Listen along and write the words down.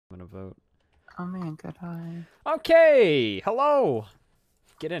gonna vote. Oh man, good eye. Okay, hello.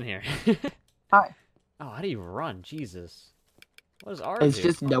 Get in here. Hi. Oh, how do you run? Jesus. What does R It's do?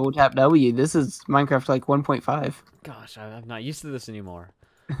 just double tap W. This is Minecraft like 1.5. Gosh, I'm not used to this anymore.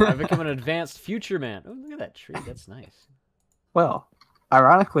 I've become an advanced future man. Oh, look at that tree. That's nice. Well,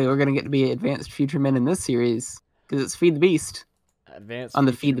 ironically, we're gonna get to be advanced future men in this series because it's Feed the Beast Advanced on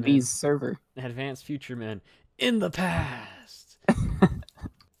the future Feed the men. Bees server. Advanced future men in the past.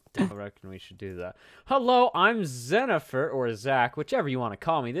 I reckon we should do that. Hello, I'm Zenaphir, or Zach, whichever you want to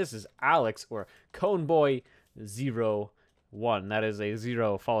call me. This is Alex, or coneboy01. That is a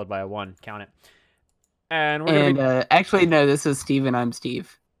 0 followed by a 1. Count it. And we're gonna be... actually, no, this is Steve and I'm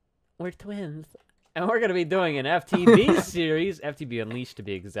Steve. We're twins. And we're going to be doing an FTB series, FTB Unleashed to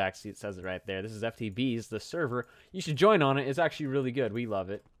be exact. See, it says it right there. This is FTB's, the server. You should join on it. It's actually really good. We love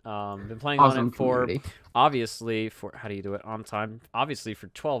it. Been playing on it for, obviously, for, how do you do it, on time? Obviously for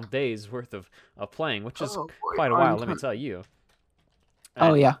 12 days worth of playing, which is quite a while, let me tell you.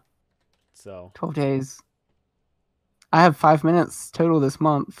 Oh, yeah. So 12 days. I have 5 minutes total this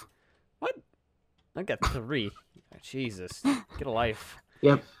month. What? I got 3. Jesus. Get a life.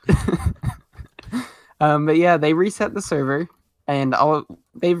 Yep. But yeah, they reset the server, and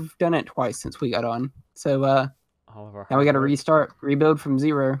they've done it twice since we got on. So now we got to restart, rebuild from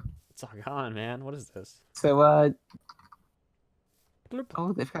 0. It's all gone, man. What is this? So oh,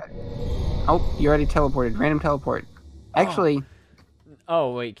 they've got. Oh, you already teleported. Random teleport. Actually.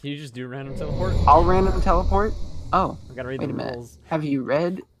 Oh wait, can you just do random teleport? I'll random teleport. Oh, I gotta read the rules. Have you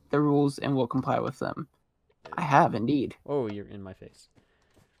read the rules and will comply with them? I have indeed. Oh, you're in my face.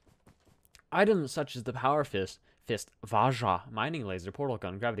 Items such as the Power Fist, Vajra, Mining Laser, Portal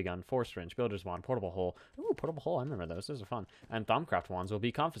Gun, Gravity Gun, Force Wrench, Builder's Wand, Portable Hole. Ooh, Portable Hole, I remember those. Those are fun. And Thumbcraft Wands will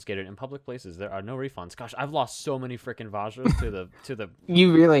be confiscated in public places. There are no refunds. Gosh, I've lost so many freaking Vajras to the...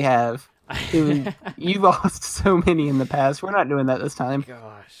 You really have. Dude, you lost so many in the past. We're not doing that this time.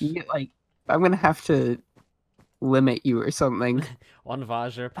 Gosh. You get, like, I'm going to have to limit you or something. 1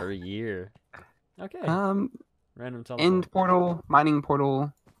 Vajra per year. Okay. Random teleport. End portal, mining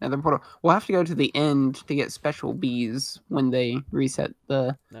portal... Another portal. We'll have to go to the end to get special bees when they reset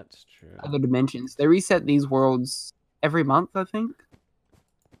the other dimensions. They reset these worlds every month, I think.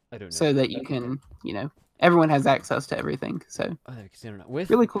 I don't know. So that you can, you know, everyone has access to everything. So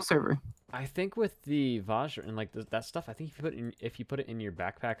really cool server. I think with the Vajra and like that stuff, I think if you put it in your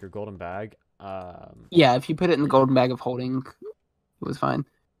backpack or golden bag. Yeah, if you put it in the golden bag of holding, it was fine.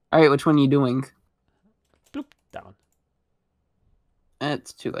 All right, which one are you doing? Bloop, that one.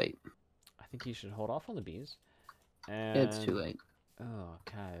 It's too late. I think you should hold off on the bees. And... It's too late. Oh,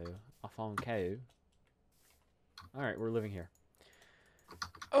 cow. Off on cow. Alright, we're living here.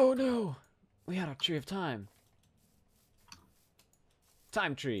 Oh no! We had a tree of time.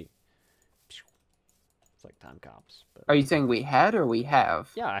 Time tree. It's like time cops. But... Are you saying we had or we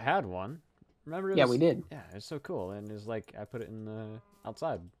have? Yeah, I had one. Remember? Yeah, we did. Yeah, it was so cool. And it's like, I put it in the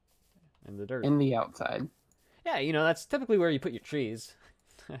outside. In the dirt. In the outside. Yeah, you know, that's typically where you put your trees.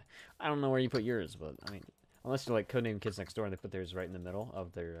 I don't know where you put yours, but, I mean, unless you're, like, Codename Kids Next Door and they put theirs right in the middle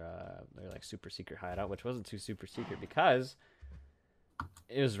of their like, super secret hideout, which wasn't too super secret because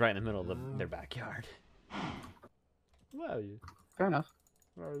it was right in the middle of their backyard. Well, fair enough.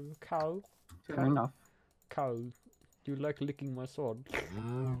 Cow. Fair enough. Cow, do you like licking my sword?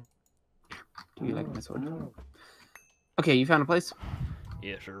 Do you like my sword? Okay, you found a place?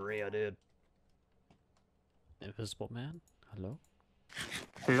 Yeah, sure, I did. Invisible man? Hello?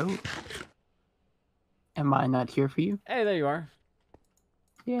 Hello? Am I not here for you? Hey, there you are.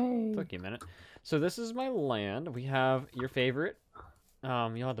 Yay. Took you a minute. So this is my land. We have your favorite.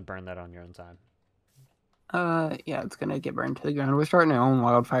 You'll have to burn that on your own time. Yeah, it's gonna get burned to the ground. We're starting our own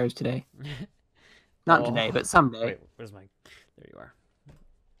wildfires today. Not today, but someday. Wait, where's my... There you are.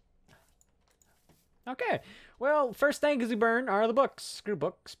 Okay. Well, first thing we burn are the books. Screw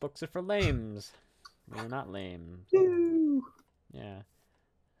books. Books are for lames. We're not lame. Yeah.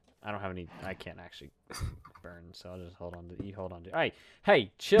 I don't have any... I can't actually burn, so I'll just hold on to... You hold on to...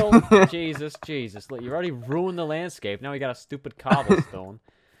 Hey, chill. Jesus. Look, you already ruined the landscape. Now we got a stupid cobblestone.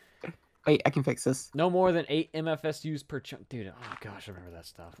 Wait, I can fix this. No more than 8 MFSUs per chunk. Dude, oh gosh, I remember that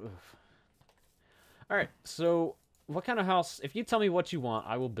stuff. Oof. Alright, so... What kind of house... If you tell me what you want,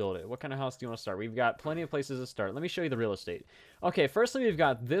 I will build it. What kind of house do you want to start? We've got plenty of places to start. Let me show you the real estate. Okay, firstly, we've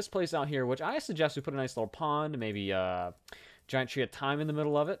got this place out here, which I suggest we put a nice little pond, maybe a giant tree of time in the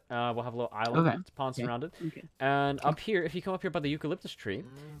middle of it. We'll have a little island, pond surrounded. Okay. And up here, if you come up here by the eucalyptus tree,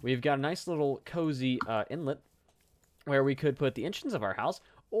 we've got a nice little cozy inlet where we could put the entrance of our house,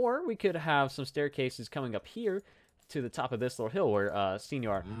 or we could have some staircases coming up here to the top of this little hill where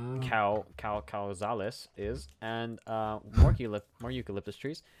Senor Calzales is, and more eucalyptus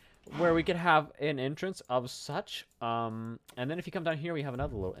trees, where we could have an entrance of such. And then if you come down here, we have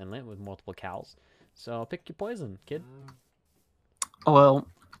another little inlet with multiple cows. So pick your poison, kid. Well.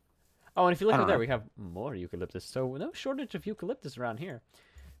 Oh, and if you look over there, we have more eucalyptus. So no shortage of eucalyptus around here.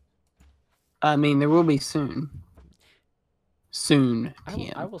 I mean, there will be soon. Soon.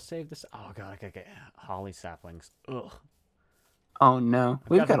 I will save this. Oh god, I gotta get holly saplings. Ugh. Oh no,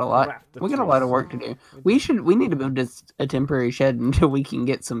 we've got a lot. We got a lot of work to do. We need to build just a temporary shed until we can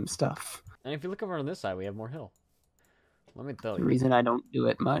get some stuff. And if you look over on this side, we have more hill. Let me tell you. The reason I don't do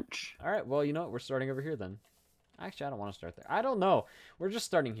it much. All right, well, you know what? We're starting over here then. Actually, I don't want to start there. I don't know. We're just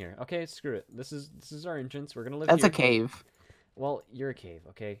starting here. Okay, screw it. This is our entrance. We're gonna live That's here. a cave. Well, you're a cave.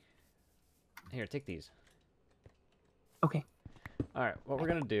 Okay. Here, take these. Okay. All right. What we're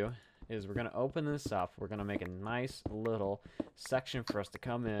gonna do is we're gonna open this up. We're gonna make a nice little section for us to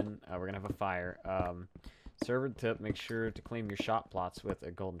come in. We're gonna have a fire. Server tip: make sure to claim your shot plots with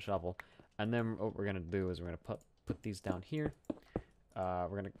a golden shovel. And then what we're gonna do is we're gonna put these down here. We're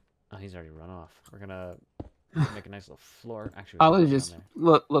gonna. Oh, he's already run off. We're gonna make a nice little floor. Actually, I was just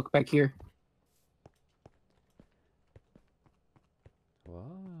look back here. Whoa!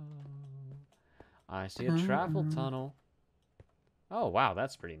 I see a travel tunnel. Oh wow,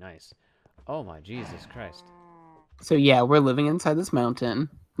 that's pretty nice. Oh my Jesus Christ! So yeah, we're living inside this mountain.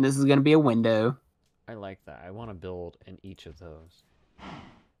 This is gonna be a window. I like that. I want to build in each of those.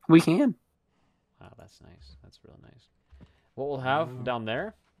 We can. Wow, that's nice. That's real nice. What we'll have down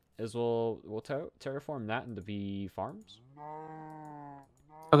there is we'll terraform that into bee farms.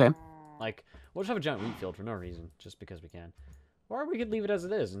 Okay. Like, we'll just have a giant wheat field for no reason, just because we can. Or we could leave it as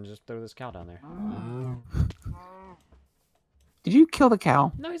it is and just throw this cow down there. Did you kill the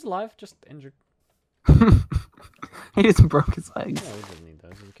cow? No, he's alive, just injured. He just broke his legs. Yeah, he doesn't need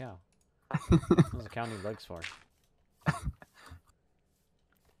those. He's a cow. What does a cow need legs for?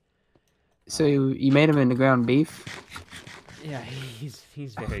 So you made him into ground beef? Yeah, he's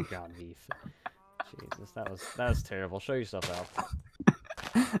very ground beef. Jesus, that was terrible. Show yourself out.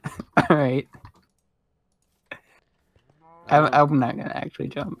 All right. I'm not gonna actually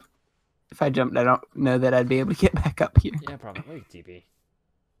jump. If I jumped, I don't know that I'd be able to get back up here. Yeah, probably TP.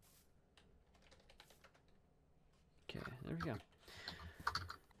 Okay, there we go.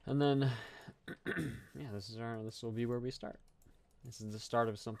 And then, yeah, this will be where we start. This is the start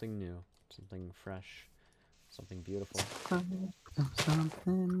of something new, something fresh, something beautiful.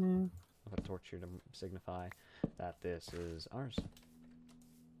 Something new. I'll put a torch here to signify that this is ours.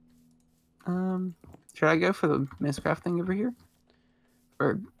 Should I go for the Mistcraft thing over here?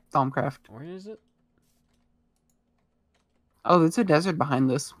 Or Thaumcraft? Where is it? Oh, there's a desert behind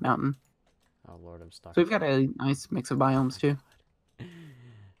this mountain. Oh Lord, I'm stuck. So we've got a nice mix of biomes too.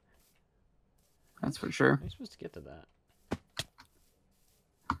 That's for sure. How are you supposed to get to that?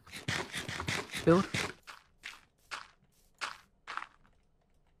 Build.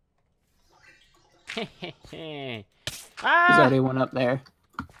 Ah! There's already one up there.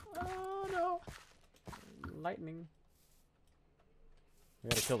 Oh no! Lightning. We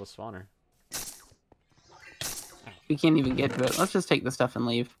gotta kill the spawner. We can't even get to it. Let's just take the stuff and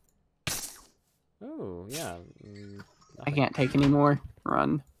leave. Oh yeah. I can't take any more.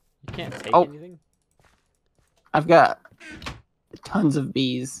 Run. You can't take anything? I've got tons of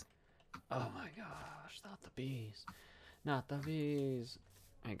bees. Oh my gosh, not the bees. Not the bees.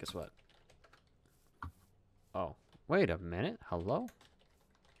 Hey, guess what? Oh, wait a minute. Hello?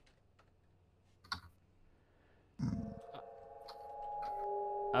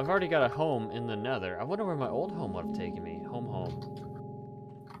 I've already got a home in the nether. I wonder where my old home would have taken me. Home.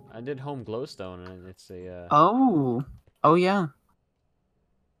 I did home glowstone, and it's a... Oh. Oh, yeah.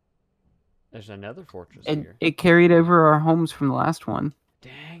 There's another fortress it, here. It carried over our homes from the last one.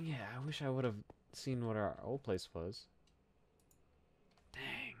 Dang it. I wish I would have seen what our old place was.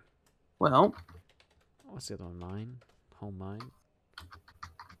 Dang. Well. What's the other one? Mine? Home mine?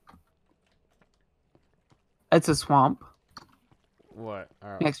 It's a swamp. What?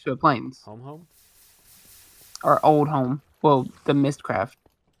 Our next to a plains. Home? Our old home. Well, the Mistcraft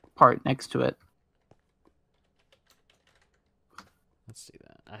part next to it. Let's see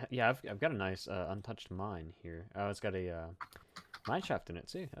that. Yeah, I've got a nice untouched mine here. Oh, it's got a mine shaft in it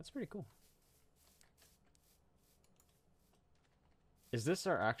too. That's pretty cool. Is this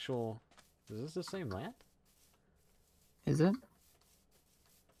our actual... Is this the same land? Is it?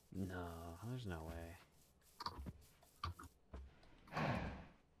 No, there's no way.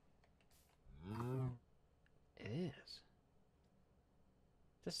 It is.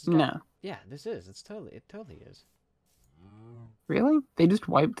 This is No. Yeah, this is. It totally is. Really? They just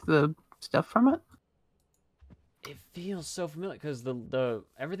wiped the stuff from it? It feels so familiar because the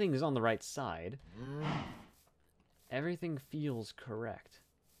everything is on the right side. Everything feels correct.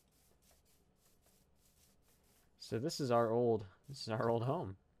 So this is our old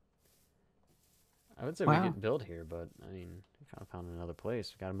home. I would say we could build here, but I mean, we kind of found another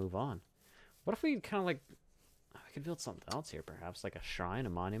place. We got to move on. What if we kind of like we could build something else here, perhaps like a shrine, a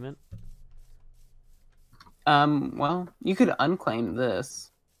monument? Well, you could unclaim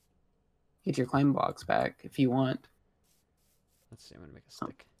this. Get your claim blocks back if you want. Let's see, I'm gonna make a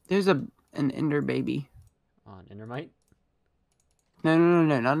stick. There's an ender baby. Oh, an endermite? No,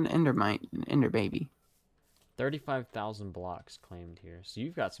 not an endermite, an ender baby. 35,000 blocks claimed here. So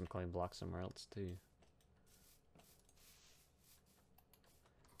you've got some claim blocks somewhere else too.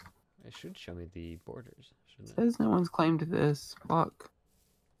 It should show me the borders, shouldn't it? Says no one's claimed this block.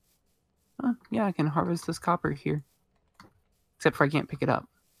 Oh, yeah, I can harvest this copper here. Except for I can't pick it up.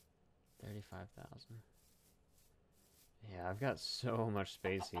 35,000. Yeah, I've got so much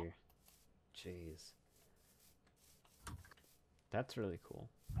space here. Jeez. That's really cool.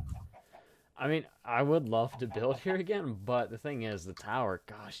 I mean, I would love to build here again, but the thing is, the tower,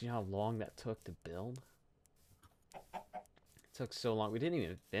 gosh, you know how long that took to build? It took so long. We didn't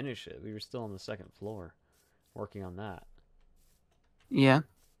even finish it. We were still on the second floor working on that. Yeah.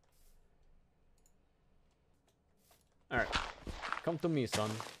 Alright. Come to me,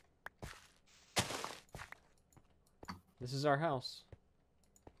 son. This is our house.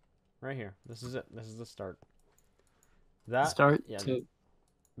 Right here. This is it. This is the start. That's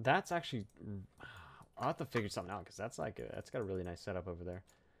actually... I'll have to figure something out, because that's got a really nice setup over there.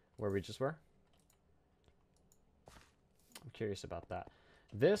 Where we just were. I'm curious about that.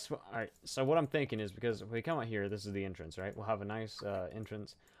 Alright, so what I'm thinking is, because if we come out here, this is the entrance, right? We'll have a nice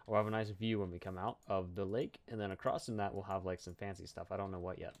entrance. We'll have a nice view when we come out of the lake. And then across from that, we'll have like some fancy stuff. I don't know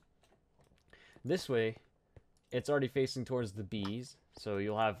what yet. This way, it's already facing towards the bees. So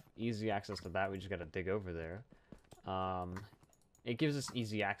you'll have easy access to that. We just got to dig over there. It gives us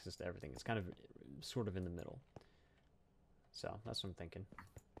easy access to everything. It's kind of sort of in the middle. So that's what I'm thinking.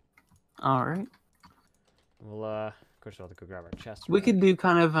 All right. We'll, of course, we'll have to go grab our chest. We could do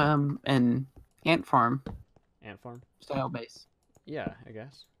kind of an ant farm. Ant farm? Style base. Yeah, I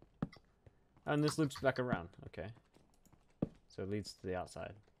guess. And this loops back around. Okay. So it leads to the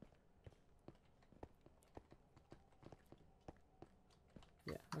outside.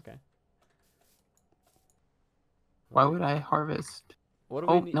 Yeah, okay. Why would I harvest? What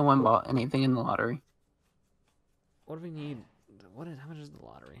do we need? No one bought anything in the lottery. What do we need? How much is the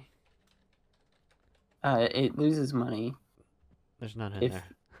lottery? It loses money. There's none in there.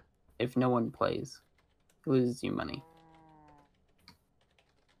 If no one plays, it loses you money.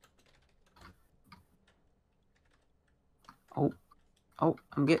 Oh,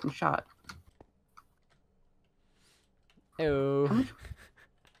 I'm getting shot. Ew.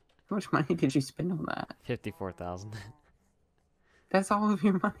 How much money did you spend on that? 54,000. That's all of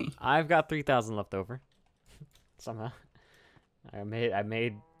your money. I've got 3,000 left over. Somehow. I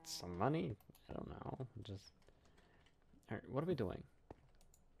made some money. I don't know. Just. Alright, what are we doing?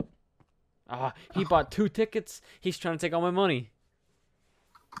 Ah, he bought 2 tickets. He's trying to take all my money.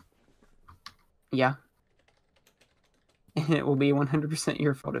 Yeah. And it will be 100%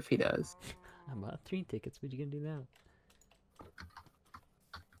 your fault if he does. I bought 3 tickets. What are you gonna do now?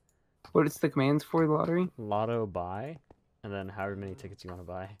 What is the commands for the lottery? Lotto buy, and then however many tickets you want to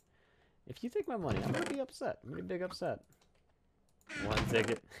buy. If you take my money, I'm gonna be upset. I'm gonna be big upset. 1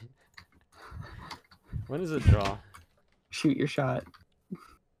 ticket. When does it draw? Shoot your shot.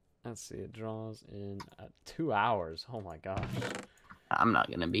 Let's see. It draws in 2 hours. Oh my gosh. I'm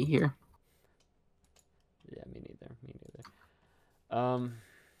not gonna be here. Yeah, me neither. Me neither.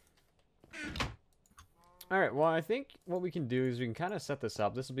 Alright, well, I think what we can do is we can kind of set this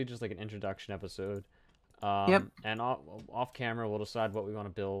up. This will be just like an introduction episode. Yep. And off camera, we'll decide what we want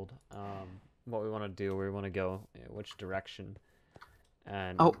to build, what we want to do, where we want to go, which direction.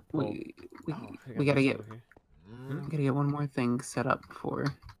 And we gotta get one more thing set up for.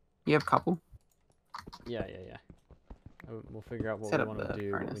 You have cobble? Yeah. We'll figure out what we want to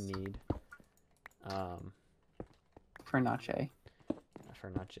do, what we need. Fernace.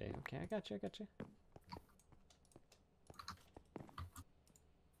 Fernace. Okay, I got you.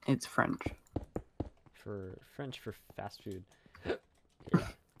 It's French. French for fast food. Yeah.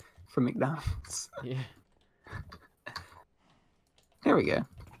 For McDonald's. Yeah. There we go.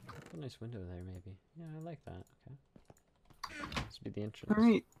 Put a nice window there, maybe. Yeah, I like that. Okay. This would be the entrance.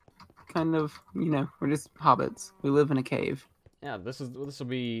 Alright. Kind of, we're just hobbits. We live in a cave. Yeah, this will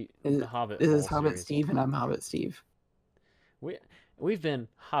be the Hobbit. This is Hobbit series. Steve, and I'm Hobbit Steve. We've been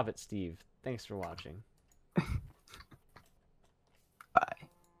Hobbit Steve. Thanks for watching. Bye.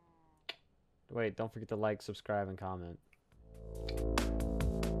 Wait, don't forget to like, subscribe, and comment.